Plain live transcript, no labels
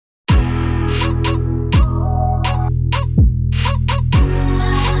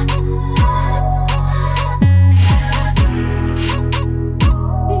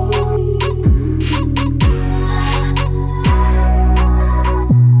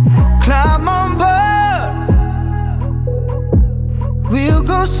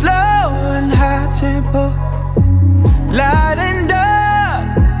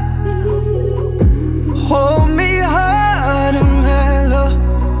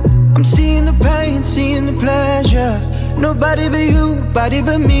Nobody but you, body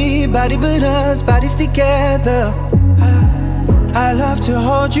but me, body but us, bodies together. I love to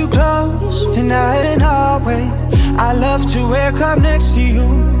hold you close, tonight and always. I love to wake up next to you.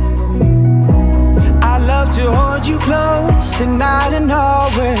 I love to hold you close, tonight and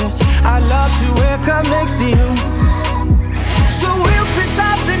always. I love to wake up next to you. So we'll piss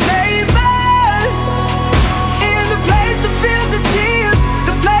off the neighbours, in the place that feels the tears,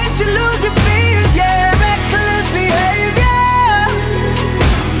 the place you lose your fears, yeah, reckless behaviour.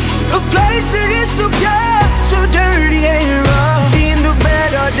 A place that is so pure, so dirty and raw. In the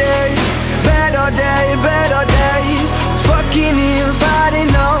better day, better day, better day. Fucking and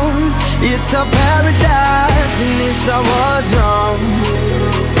fighting on, it's a paradise and it's a war zone.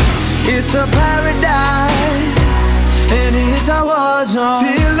 It's a paradise and it's a war zone.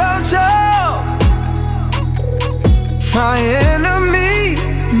 Pillow talk, my enemy,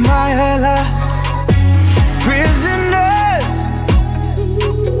 my ally. Prisoners,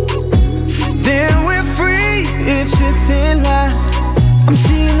 then we're free, it's a thin line. I'm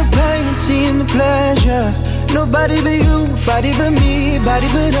seeing the pain, seeing the pleasure. Nobody but you, body but me, body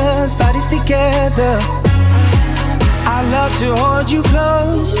but us, bodies together. I love to hold you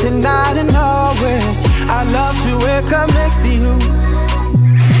close, tonight and always. I love to wake up next to you.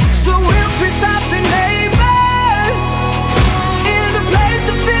 So we'll piss off the neighbours, in the place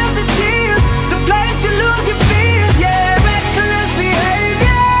that feels the tears, the place you lose your fears, yeah, reckless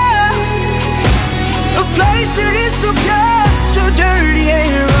behaviour. A place that is so pure, so dirty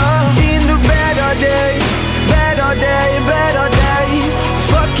and raw. In the better day, better day, better day.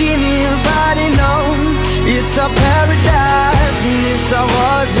 Fucking and fighting on, it's a paradise and it's a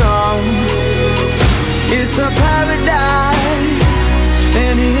war zone. It's a paradise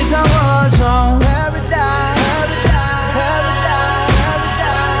and it's a war zone. Paradise, paradise, paradise,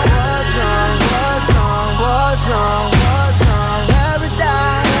 paradise. War zone, war zone, war zone,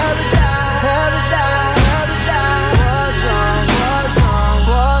 paradise, paradise, paradise, paradise. War zone, war zone,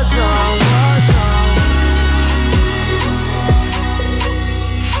 war zone, war zone.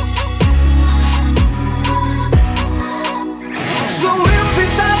 So we'll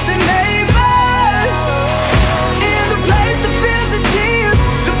piss off the neighbours, in the place that feels the tears,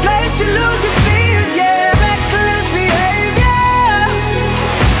 the place you lose your fears, yeah, reckless behaviour.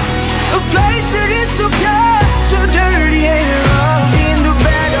 A place that is so pure, so dirty and raw. In the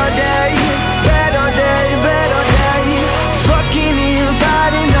better day, better day, better day. Fucking and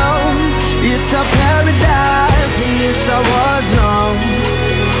fighting on, it's a paradise and it's a war zone.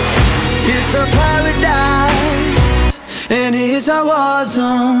 It's a paradise and it's a war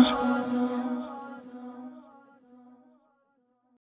zone.